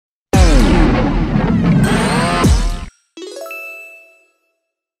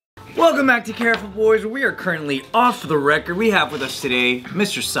Welcome back to Careful Boys. We are currently off the record. We have with us today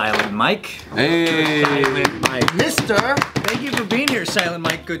Mr. Silent Mike. Hey, Silent Mike. Mr. Thank you for being here, Silent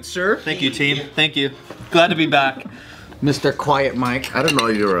Mike, good sir. Thank you, team. Thank you. Glad to be back. Mr. Quiet Mike. I didn't know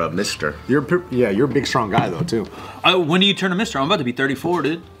you were a mister. You're a big strong guy though too. When do you turn a mister? I'm about to be 34,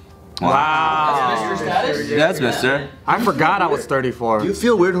 dude. Wow. That's Mr. status? That's Mr. I forgot I was 34. You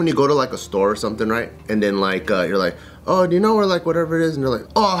feel weird when you go to like a store or something, right? And then like you're like, oh, do you know where like whatever it is? And they're like,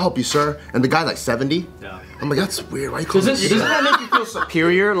 oh, I'll help you, sir. And the guy's like 70. Yeah. I'm like, that's weird. Why you call me Doesn't that make you feel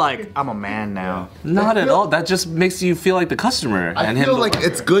superior? Like, I'm a man now. Not at all. That just makes you feel like the customer. I feel like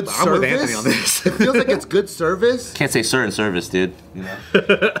it's good service. I'm with Anthony on this. It feels like it's good service. Can't say sir in service, dude. You know?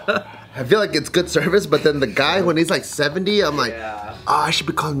 I feel like it's good service, but then the guy when he's like 70, I'm like, oh, I should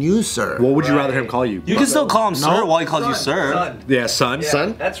be calling you sir. What would you rather him call you? You can still call him sir while he calls you sir. Son. Yeah, son.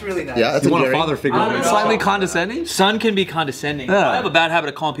 Son? That's really nice. Yeah, that's You want a endearing. father figure? Slightly condescending? Son can be condescending. Yeah. I have a bad habit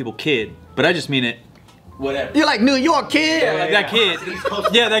of calling people kid, but I just mean it. Whatever. You're like New York kid. Like that kid.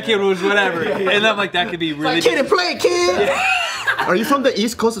 Yeah, that kid was whatever. And I'm like, that could be really. Like kid and play, kid. Are you from the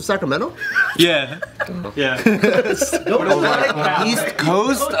East Coast of Sacramento? Yeah. Yeah. East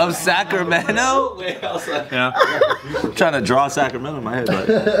Coast of Sacramento? Yeah. I'm trying to draw Sacramento in my head,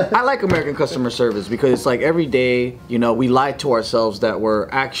 but. I like American customer service because it's like every day, you know, we lie to ourselves that we're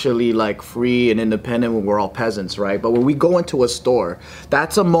actually like free and independent when we're all peasants, right? But when we go into a store,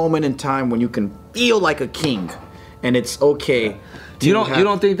 that's a moment in time when you can feel like a king, and it's okay. You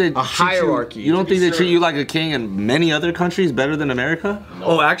don't think they a hierarchy? You don't think they treat you like a king in many other countries better than America?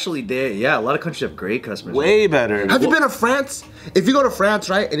 Oh, actually, a lot of countries have great customers. Way better. Have you been to France? If you go to France,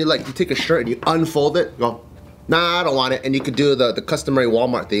 right, and you take a shirt and you unfold it, you go, nah, I don't want it. And you could do the customary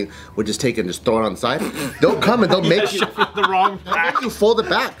Walmart thing, which is take it and just throw it on the side. They'll come and they'll make you The wrong make you fold it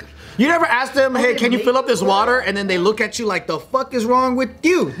back. You never ask them, hey, can you fill up this water? And then they look at you like, the fuck is wrong with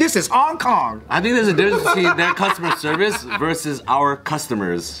you? This is Hong Kong. I think there's a difference between their customer service versus our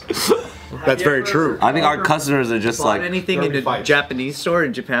customers. That's very true. I think our customers are just Bought like anything in a Japanese store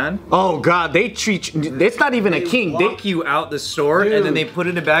in Japan? Oh God, they treat you, it's not even a king. They Walk you out the store and then they put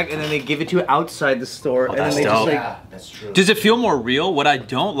it in a bag and then they give it to you outside the store and then that's they dope. just like Does it feel more real? What I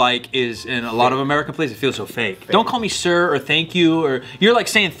don't like is in a lot of American places, it feels so fake. Don't call me sir or thank you, or you're like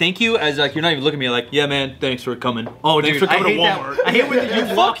saying thank you as like you're not even looking at me like, yeah man, thanks for coming. Oh, thanks for coming to Walmart. I hate when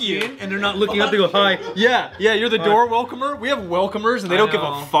You fuck you, and they're not looking up. They go hi. Yeah, you're the door welcomer. We have welcomers, and they don't give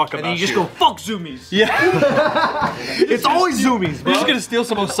a fuck about and then you just go, fuck Zoomies. Yeah, It's always Zoomies, we're just gonna steal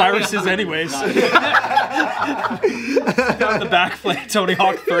some Osiris's anyways. Down the back play, Tony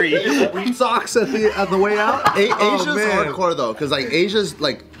Hawk 3. Wheat socks at the way out. Asia's man. hardcore though, because like Asia's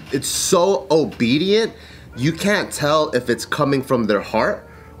like, it's so obedient, you can't tell if it's coming from their heart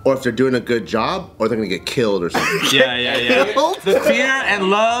or if they're doing a good job or they're gonna get killed or something. Yeah. the fear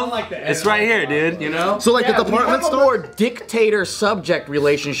and love. It's right here, dude. You know. So like the we department have a store, more dictator-subject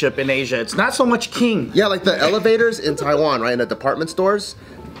relationship in Asia. It's not so much king. yeah, like the elevators in Taiwan, right, in the department stores,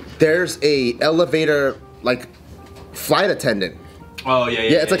 there's a elevator like flight attendant. Oh yeah.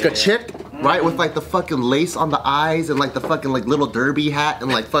 Yeah, it's like a chick, right, with like the fucking lace on the eyes and like the fucking like little derby hat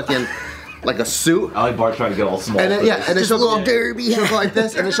and like fucking like a suit. I like Bart trying to get all small. And then and then she'll go derby she'll go like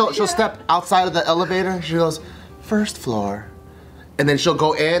this, and then she'll step outside of the elevator. She goes, first floor, and then she'll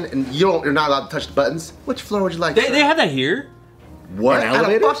go in, and you're not allowed to touch the buttons. Which floor would you like? They have that here. what? In At a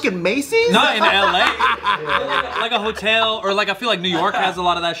elevators? fucking Macy's? Not in LA. Like a hotel, or like I feel like New York has a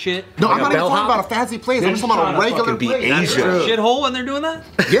lot of that shit. No, I'm not even bellhop? talking about a fancy place. I'm just talking about a regular be place. Asia. Shithole when they're doing that?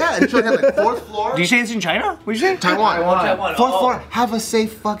 Yeah, and she'll have like fourth floor. Did you say it's in China? What did you say? Taiwan. Fourth floor. Have a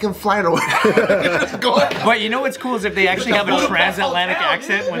safe fucking flight away. Go ahead. But you know what's cool is if they actually have a transatlantic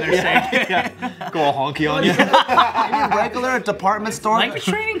accent when they're saying Go all honky on you. Any regular department store language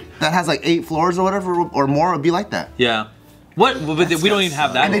training. that has like 8 floors or whatever or more would be like that. Yeah. What? But we don't even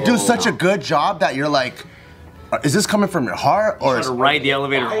have that. And they do such a good job that you're like, is this coming from your heart or is To ride the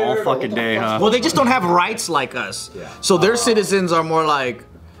elevator all fucking day, huh? Well, they just don't have rights like us. So their citizens are more like,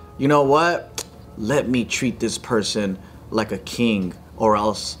 you know what? Let me treat this person like a king, or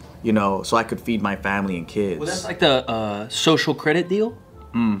else, you know, so I could feed my family and kids. Well, that's like the social credit deal.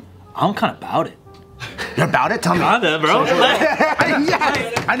 I'm kind of about it. you're about it? Tell me. Kinda, bro.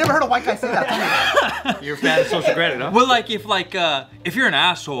 Yes. I never heard a white guy say that. Tell me. You're a fan of social credit, huh? Well, if you're an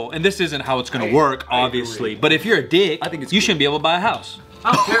asshole, and this isn't how it's gonna work, obviously, but if you're a dick, I think you shouldn't be able to buy a house.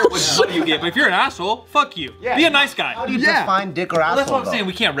 I don't care what money you get, but if you're an asshole, fuck you. Be a nice guy. How do you define dick or asshole? That's what I'm though? saying.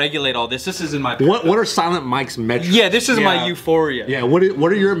 We can't regulate all this. This isn't my. What are Silent Mike's metrics? Yeah, this is my euphoria. Yeah. What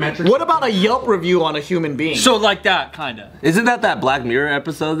are your metrics? What about a Yelp review on a human being? So like that, kinda. Isn't that Black Mirror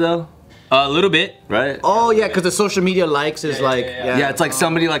episode though? A little bit. right? Oh yeah, because the social media likes is like Yeah, it's like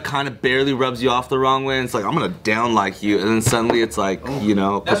somebody like kind of barely rubs you off the wrong way, and it's like I'm gonna down like you, and then suddenly it's like you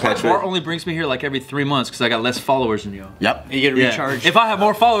know That's why perpetuate. Bart only brings me here like every 3 months because I got less followers than you. Yep. You get Yeah. recharged. If I have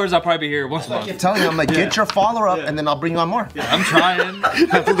more followers, I'll probably be here once a I keep month. telling you, I'm like, get your follower up, and then I'll bring you on more. I'm trying.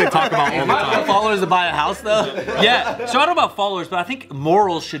 That's what they talk about all the My time. followers to buy a house though. Yeah. So I don't know about followers, but I think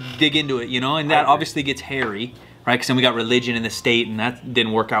morals should dig into it, you know, and that obviously gets hairy. Right, because then we got religion in the state, and that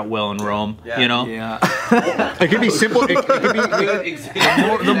didn't work out well in Rome. You know, Yeah. It could be simple. It could be.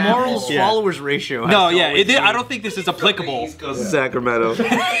 The morals followers ratio. no, yeah, I don't think this is applicable. Sacramento.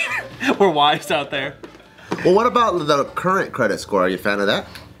 We're wise out there. Well, what about the current credit score? Are you a fan of that?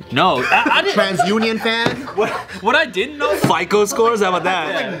 No, I didn't. TransUnion fan? What I didn't know. FICO scores? How about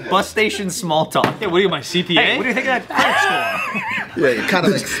that? Bus station small talk. Hey, what are you, my CPA? Hey, what do you think of that credit score? Yeah, you're kind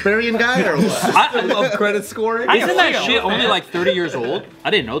of Experian guy or what? I Love credit scoring. Isn't that shit only like 30 years old? I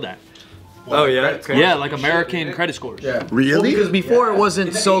didn't know that. Oh yeah. Yeah, like American credit scores. yeah. Really? Because before it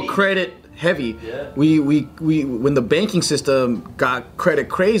wasn't so credit heavy. We when the banking system got credit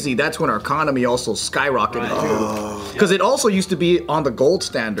crazy, that's when our economy also skyrocketed too. Because it also used to be on the gold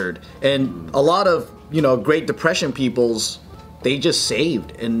standard, and a lot of Great Depression peoples, they just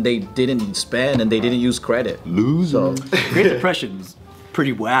saved and they didn't spend and they didn't use credit. So Great Depression's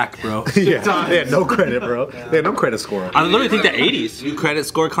pretty whack, bro. Yeah, they had no credit, bro. They had no credit score. I literally think the 80s. New credit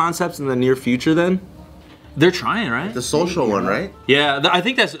score concepts in the near future then? They're trying, right? The social one, right? Yeah, I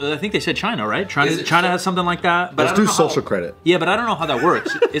think they said China, right? China has something like that. But I Let's don't do know social how, credit. Yeah, but I don't know how that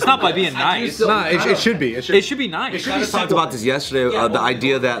works. It's not by being nice. Nah, it should be. It should. It should be nice. We talked about this yesterday. The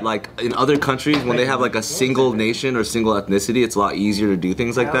idea that like in other countries, when they have like a single nation or single ethnicity, it's a lot easier to do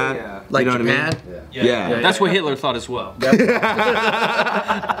things like that. yeah. like you know Japan. what I mean? Yeah. That's what Hitler thought as well.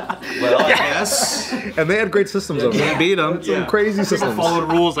 Well, yes. And they had great systems over there. Can't beat them. Some crazy systems.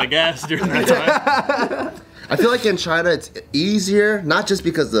 Followed rules, I guess, during that time. I feel like in China it's easier, not just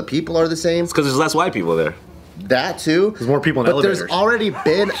because the people are the same, Because there's less white people there. that too. There's more people in But elevators. there's already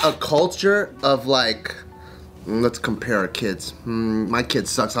been a culture of like, let's compare our kids. My kid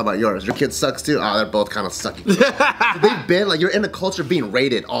sucks. How about yours? Your kid sucks too. Oh, they're both kind of sucky. They've been like, you're in a culture being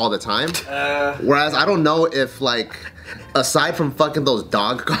rated all the time. Whereas I don't know if like, aside from fucking those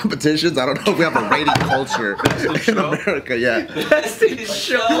dog competitions, I don't know if we have a rating culture in America. Yeah, Best in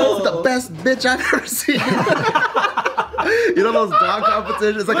show. it's the best bitch I've ever seen. You know those dog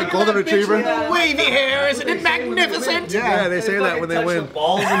competitions? It's like a golden retriever. Wavy hair, isn't it magnificent? Yeah, they say that when they win.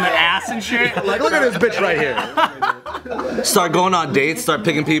 Balls in the ass and shit. Like, look at this bitch right here. Start going on dates, start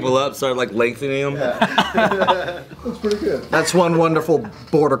picking people up, start like lengthening them. That's one wonderful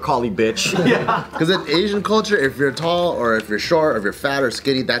border collie bitch. Because in Asian culture, if you're tall or if you're short or if you're fat or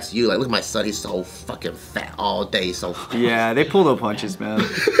skinny, that's you. Like, look at my son, he's so fucking fat all day. So Yeah, they pull no punches, man.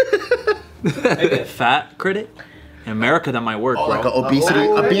 Fat credit? In America, that might work, bro. like an obesity,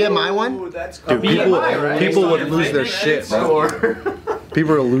 a BMI one. Dude, people would lose their shit, bro.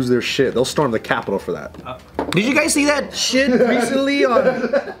 People will lose their shit. They'll storm the Capitol for that. Did you guys see that shit recently on,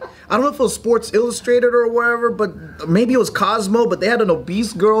 I don't know if it was Sports Illustrated or wherever, but maybe it was Cosmo, but they had an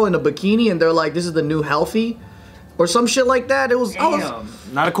obese girl in a bikini and they're like, this is the new healthy? Or some shit like that. It was, I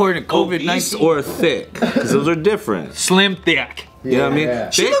was Not according to Obese COVID-19. or thick? Because those are different. Slim thick. You know what I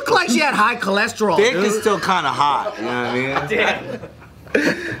mean? she Thick, looked like she had high cholesterol, thick dude. is still kind of hot. You know what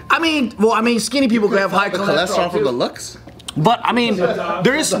I mean? I mean, skinny people could have high The cholesterol, cholesterol from too. the looks. But I mean,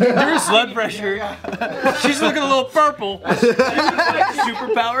 there's Blood pressure. She's looking a little purple.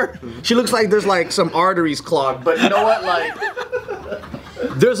 Superpower. she looks like there's like some arteries clogged. But you know what, like.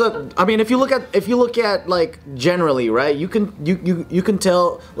 I mean, if you look at like generally, right? You can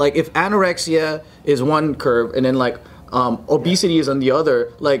tell like if anorexia is one curve and then like obesity is on the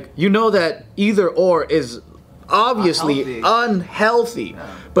other. Like you know that either or is obviously unhealthy.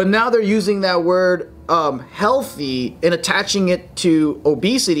 But now they're using that word healthy and attaching it to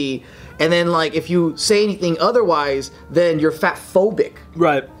obesity. And then like if you say anything otherwise, then you're fat phobic.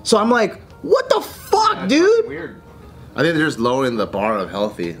 Right. So I'm like, what the fuck, dude? Weird. I think they're just lowering the bar of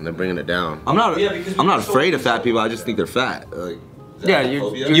healthy and they're bringing it down. I'm not afraid of fat people. I just think they're fat. Like, Yeah,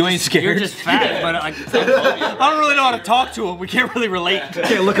 you ain't scared. You're just fat, but like, I don't really know how to talk to him. We can't really relate.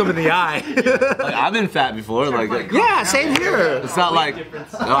 Can't look him in the eye. like, I've been fat before. Like Yeah, same here. it's not like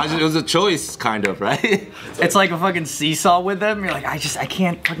it was a choice, kind of, right? it's like a fucking seesaw with them. You're like, I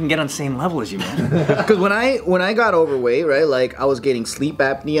can't fucking get on the same level as you, man. Because when I got overweight, right, like I was getting sleep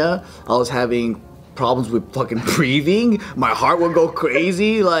apnea, I was having problems with fucking breathing, my heart would go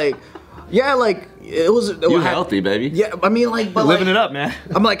crazy, like, yeah, like it was You healthy, baby. Yeah, I mean, like, but Living like, it up, man.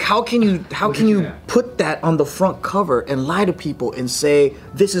 I'm like, how can you put that on the front cover and lie to people and say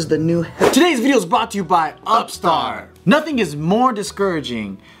this is the new? Today's video is brought to you by Upstart. Nothing is more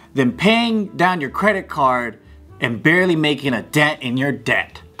discouraging than paying down your credit card and barely making a dent in your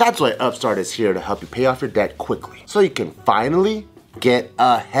debt. That's why Upstart is here to help you pay off your debt quickly, so you can finally get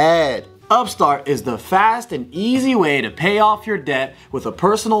ahead. Upstart is the fast and easy way to pay off your debt with a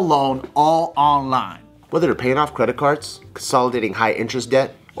personal loan all online. Whether you're paying off credit cards, consolidating high interest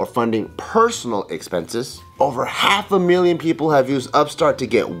debt, or funding personal expenses, over 500,000 people have used Upstart to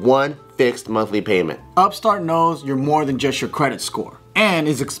get one fixed monthly payment. Upstart knows you're more than just your credit score and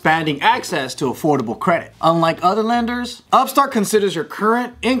is expanding access to affordable credit. Unlike other lenders, Upstart considers your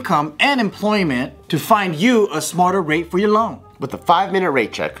current income and employment to find you a smarter rate for your loan. With a 5-minute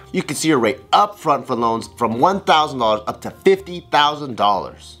rate check, you can see your rate up front for loans from $1,000 up to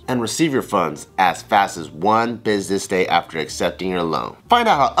 $50,000 and receive your funds as fast as one business day after accepting your loan. Find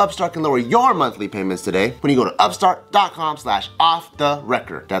out how Upstart can lower your monthly payments today when you go to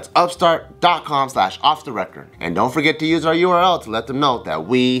upstart.com/offtherecord. That's upstart.com/offtherecord. And don't forget to use our URL to let them know that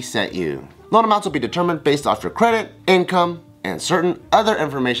we sent you. Loan amounts will be determined based off your credit, income, and certain other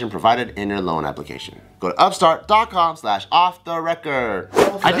information provided in your loan application. Go to upstart.com/offtherecord.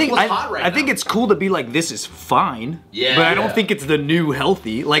 I think it's cool to be like, this is fine. Yeah. But I don't think it's the new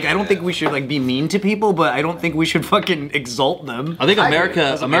healthy. Like, I don't think we should like be mean to people, but I don't think we should fucking exalt them. I think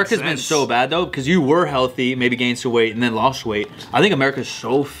America's been sense. so bad though, because you were healthy, maybe gained some weight and then lost weight. I think America's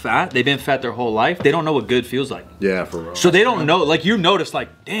so fat, they've been fat their whole life, they don't know what good feels like. Yeah, for real. So they don't know, like you notice like,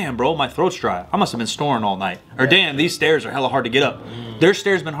 damn bro, my throat's dry. I must have been snoring all night. Or damn, these stairs are hella hard to get up. Their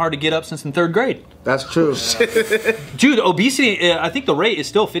stairs been hard to get up since in 3rd grade. That's true. Dude, obesity, I think the rate is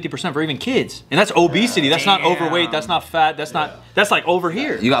still 50% for even kids. And that's obesity, that's not overweight, that's not fat, that's like over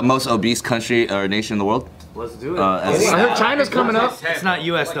here. You got most obese country or nation in the world? Let's do it. I heard China's coming up. It's not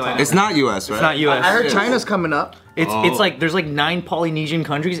US though. I know. It's not US, right? It's not US. I heard China's coming up. It's like there's like 9 Polynesian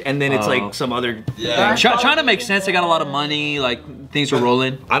countries, and then it's like some other. China makes sense, they got a lot of money, like things are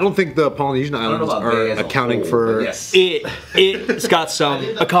rolling. I don't think the Polynesian Islands about are they as a accounting whole, for. but It's got some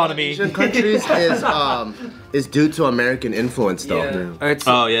economy. Asian countries is due to American influence though. It's,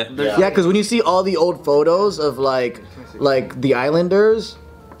 Oh yeah. Yeah, because when you see all the old photos of like the Islanders,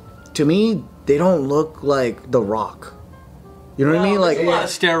 to me they don't look like The Rock. You know what I mean? Like, A lot of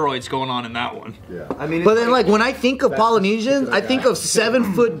steroids going on in that one. I mean, but then like when I think of Polynesians, I think of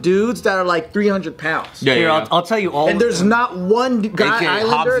 7-foot dudes that are like 300 pounds. Yeah, here, yeah. I'll tell you all. And there's not one guy AKA Hobbs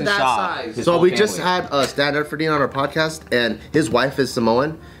Islander and that Shaw. size. His So whole we just family. had Stan Edfordine on our podcast, and his wife is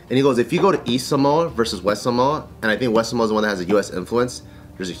Samoan, and he goes, if you go to East Samoa versus West Samoa, and I think West Samoa is the one that has a U.S. influence,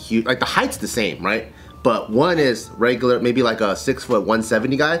 there's a huge, like the height's the same, right? But one is regular, maybe like a 6 foot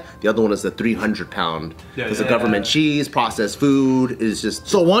 170 guy. The other one is the 300 pound. Because the government cheese, processed food is just.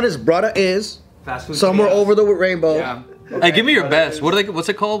 So one is brother is Fast food somewhere chain. over the rainbow. Yeah. Hey, give me your best. What are they, what's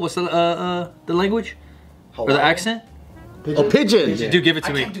it called? What's the language? Or the accent? A pigeon. Dude, give it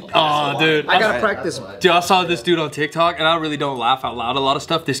to me. Oh, dude. I gotta practice. Dude, I saw this dude on TikTok, and I really don't laugh out loud a lot of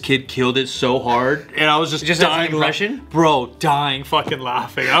stuff. This kid killed it so hard, and I was just Just as an dying. impression? Bro, dying fucking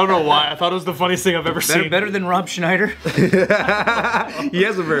laughing. I don't know why. I thought it was the funniest thing I've ever seen. Better than Rob Schneider. He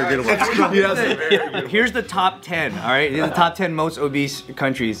has a very good one. Here's the top 10. All right, these are the top 10 most obese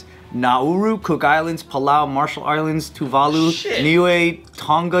countries: Nauru, Cook Islands, Palau, Marshall Islands, Tuvalu, Niue,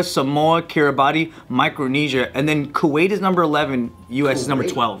 Tonga, Samoa, Kiribati, Micronesia, and then Kuwait is number 11. U.S. is number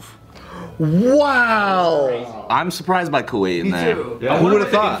 12. Wow. I'm surprised by Kuwait in there. Who would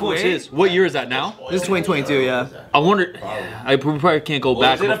have thought? What is? What year is that now? This is 2022. Yeah. I wonder. I probably can't go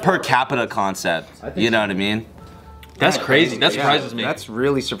back. Is it a per capita concept? You know what I mean? That's crazy. That surprises me. That's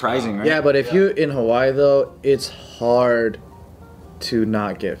really surprising, right? Yeah, but if you're in Hawaii though, it's hard to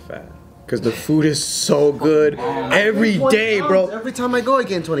not get fat. Because the food is so good every day, bro. Every time I go, I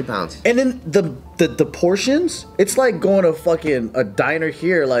gain 20 pounds. And then the portions, it's like going to fucking a diner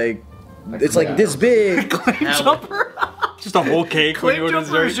here, like it's like this big. Claim jumper. Just a whole cake. when you Claim order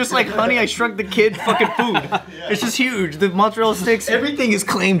jumper is dessert. just like Honey, I Shrunk the Kid fucking food. It's just huge. The mozzarella sticks. Everything is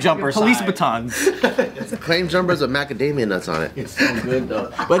claim jumper Police size. batons. Claim jumpers with macadamia nuts on it. It's so good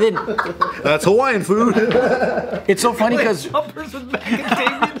though. But then That's Hawaiian food. it's so funny because Jumpers with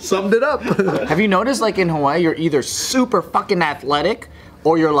macadamia. Summed it up. have you noticed like in Hawaii you're either super fucking athletic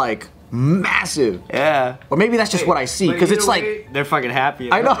or you're like massive. Yeah. Or maybe that's just what I see because it's like they're fucking happy.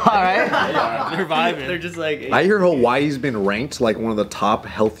 I know, all right? They're vibing. They're just like. I hear Hawaii's been ranked like one of the top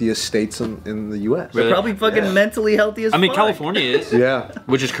healthiest states in the U.S. They're probably fucking mentally healthy as I mean, fuck. California is, Yeah.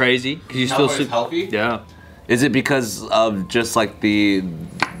 which is crazy because you still California's healthy? Yeah. Is it because of just like the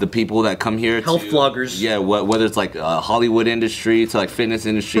the people that come here. Health vloggers. Yeah, whether it's like Hollywood industry to like fitness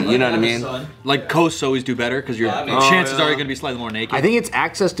industry, you know what I mean? Like coasts always do better because your chances are you're gonna be slightly more naked. I think it's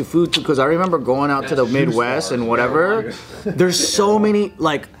access to food too, because I remember going out to the Midwest and whatever. There's so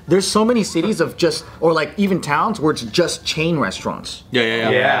many cities of just, or like even towns where it's just chain restaurants.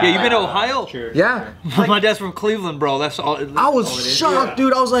 Yeah, you've been to Ohio? Sure. Yeah. My dad's from Cleveland, bro. That's all. I was shocked,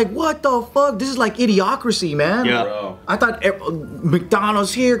 dude. I was like, what the fuck? This is like idiocracy, man. Yeah. Bro. I thought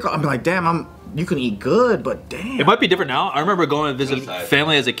McDonald's here. I'm like, damn, you can eat good, but damn. It might be different now. I remember going to visit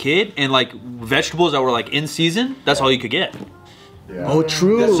family as a kid, and like vegetables that were like in season, that's all you could get. Oh,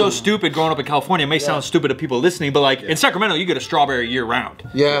 true. That's so stupid growing up in California. It may sound stupid to people listening, but like in Sacramento, you get a strawberry year round.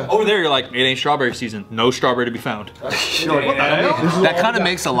 Yeah. Over there, you're like, it ain't strawberry season. No strawberry to be found. That kind of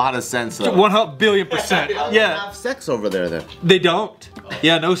makes a lot of sense though. 1 billion%. Yeah. Have sex over there then, They don't.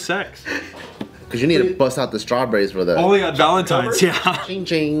 Yeah, no sex. because you need to bust out the strawberries for the. Only on Valentine's, yeah. Ching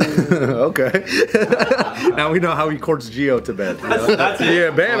ching. Okay. Now we know how he courts Gio to bed. That's it. Yeah,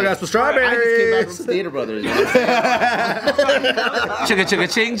 babe, I got some I just came back from strawberries. Stater Brothers. Chicka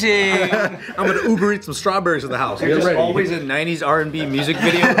chicka ching ching. I'm gonna Uber eat some strawberries in the house. Get There's ready. always a 90s R&B music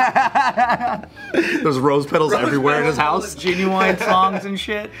video. There's rose petals everywhere in his house. Genuine songs and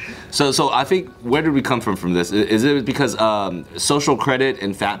shit. So I think, where did we come from this? Is it because social credit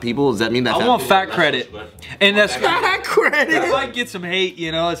and fat people? Does that mean that? I want fat credit. And that's Fat credit. It might get some hate,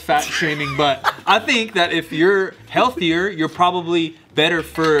 you know, it's fat shaming, but I think that if you're healthier, you're probably better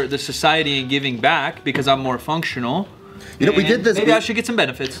for the society and giving back because I'm more functional. You know, we did this. Maybe I should get some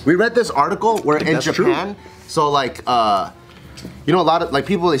benefits. We read this article where in that's Japan, so like, you know, a lot of like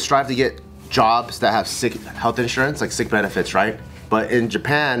people, they strive to get jobs that have sick health insurance, like sick benefits, right? But in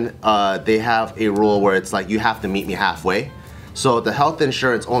Japan, they have a rule where it's like you have to meet me halfway. So the health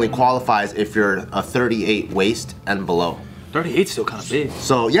insurance only qualifies if you're a 38 waist and below. 38's still kind of big.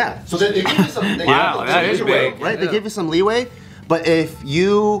 So yeah, so they give you some. Wow, that is big. Right? They give you some leeway, but if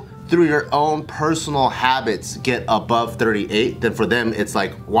you, through your own personal habits, get above 38, then for them it's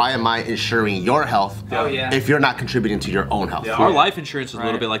like, why am I insuring your health if you're not contributing to your own health? Our life insurance is a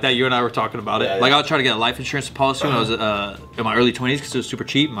little bit like that. You and I were talking about it. Like I was trying to get a life insurance policy when I was in my early 20s because it was super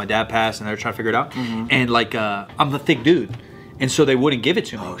cheap. My dad passed and they were trying to figure it out. And like I'm the thick dude. And so they wouldn't give it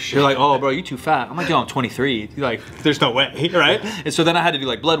to me. Oh, shit. They're like, oh, bro, you too fat. I'm like, yo, I'm 23. You're like, there's no way, right? And so then I had to do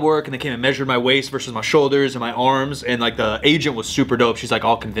like blood work, and they came and measured my waist versus my shoulders and my arms. And like the agent was super dope. She's like,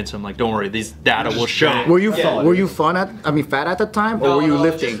 I'll convince him. Like, don't worry, these data will show. Were you fat at the time, or were you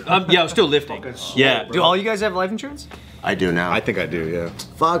lifting? Yeah, I was still lifting. Yeah. Do all you guys have life insurance? I do now. I think I do, yeah.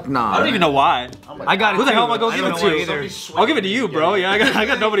 Fuck nah. I don't even know why. I got it. Who the too. hell am I gonna I give don't it know why to? either. I'll give it to you, bro. Yeah, I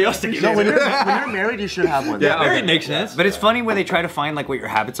got nobody else to give No, it when to. you're married, you should have one. Yeah, Married makes sense. But it's funny when they try to find like what your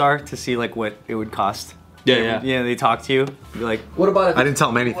habits are to see like what it would cost. Yeah. Yeah, they talk to you. Be like, What about I didn't tell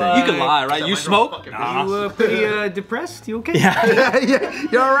him anything. You can lie, right? You smoke? Nah. you pretty depressed? You okay? Yeah.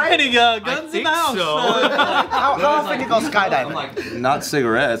 you all right? Any guns in the house? How often do you go skydiving? Not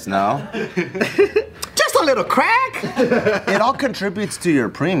cigarettes now. Just a little crack. It all contributes to your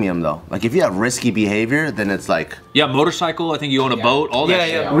premium, though. Like if you have risky behavior, then it's like. Yeah, motorcycle. I think you own a boat. All that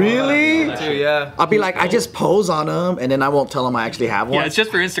shit. Really? Too, yeah. I'll be like, I just pose on them, and then I won't tell them I actually have one. Yeah, it's just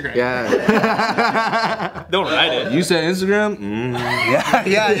for Instagram. Yeah. Don't write it. You said Instagram? Yeah,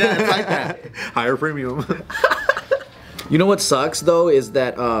 it's like that. Higher premium. You know what sucks though is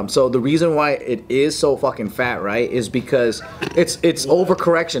that so the reason why it is so fucking fat, right, is because it's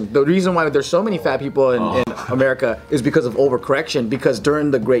overcorrection. The reason why there's so many fat people in America is because of overcorrection. Because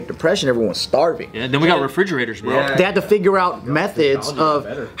during the Great Depression, everyone was starving. Yeah, then we got refrigerators, bro. Yeah. They had to figure out methods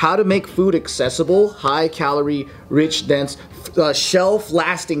of how to make food accessible, high calorie, rich, dense,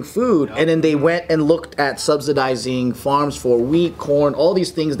 shelf-lasting food, and then they went and looked at subsidizing farms for wheat, corn, all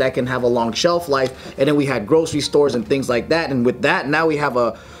these things that can have a long shelf life. And then we had grocery stores and things like that. And with that, now we have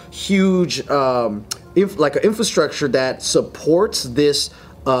a huge infrastructure that supports this.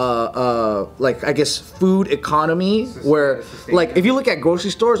 Like I guess food economy where like if you look at grocery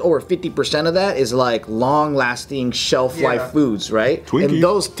stores, over 50% of that is like long-lasting shelf life foods, right? Twinkies. And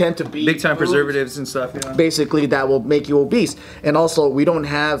those tend to be Big time foods, preservatives and stuff. Yeah. basically that will make you obese. And also we don't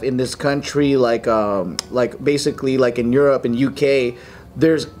have in this country like basically like in Europe and UK,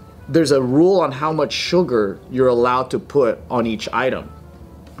 there's a rule on how much sugar you're allowed to put on each item.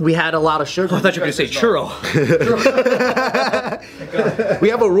 we had a lot of sugar. I thought you were gonna say churro. We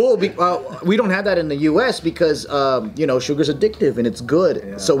have a rule. We don't have that in the U.S. because you know, sugar's addictive and it's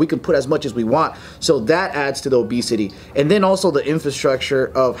good. So we can put as much as we want. So that adds to the obesity. And then also the infrastructure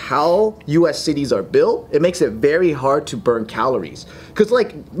of how U.S. cities are built. It makes it very hard to burn calories. Because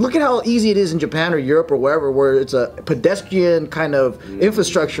like, look at how easy it is in Japan or Europe or wherever, where it's a pedestrian kind of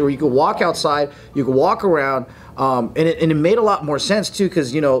infrastructure where you can walk outside, you can walk around. And it made a lot more sense too,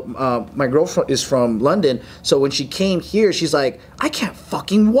 because you know, my girlfriend is from London, so when she came here, she's like, I can't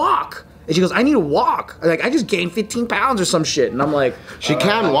fucking walk. And she goes, I need to walk. Like, I just gained 15 pounds or some shit. And I'm like, she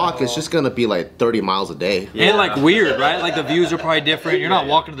can walk. It's just gonna be like 30 miles a day. And like weird, right? Like the views are probably different. You're not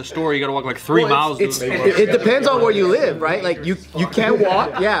walking to the store. You got to walk like 3 miles. It depends on where you live, right? Like you can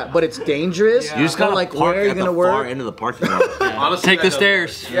walk, yeah, but it's dangerous. You just gotta like, park where are you at gonna the far work? end of the parking lot. Honestly, take the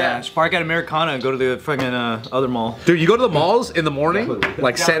stairs. Yeah, just park at Americana and go to the fucking other mall. Dude, you go to the malls in the morning,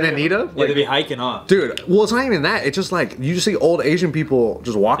 like Santa Anita. Yeah, they be hiking up. Dude, well, it's not even that. It's just like you just see old Asian people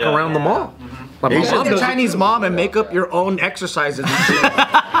just walking around the mall. Like, You should get Chinese mom and make up your own exercises and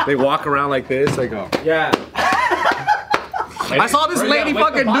shit. they walk around like this. They go. Yeah. I saw this lady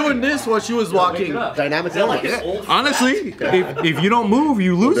fucking doing this while she was walking. Dynamic range. Honestly, if you don't move,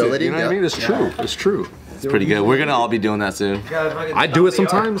 you lose Mobility, it. You know what I yeah. mean? It's true. It's true. It's pretty good. We're gonna all be doing that soon. I do it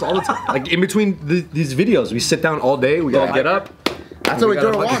sometimes, all the time. Like in between these videos, we sit down all day. We gotta get up. That's how we do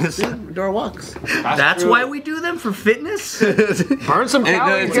our gotta walks, dude. We do our walks. That's why we do them, for fitness? Burn some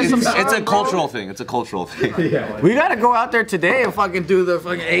calories. Get some It's a sun, bro. cultural thing. It's a cultural thing. We gotta go out there today and fucking do the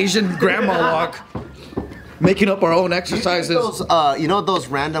fucking Asian grandma walk. Making up our own exercises. Those, you know those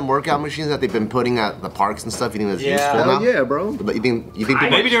random workout machines that they've been putting at the parks and stuff? You think that's useful now? Hell yeah, bro. But you think people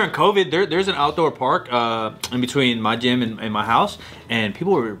Maybe during COVID, there's an outdoor park in between my gym and my house, and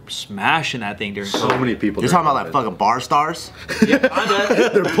people were smashing that thing during So COVID. many people. You're talking about like fucking bar stars? They're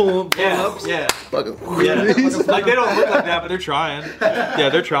pulling Yeah, yeah. Fucking Like they don't look like that, but they're trying. Yeah,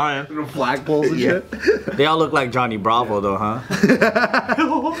 they're trying. flagpoles and shit. They all look like Johnny Bravo though, huh?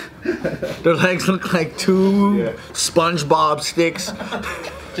 Their legs look like two SpongeBob sticks.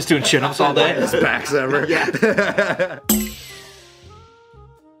 Just doing chin-ups all day. Backs ever.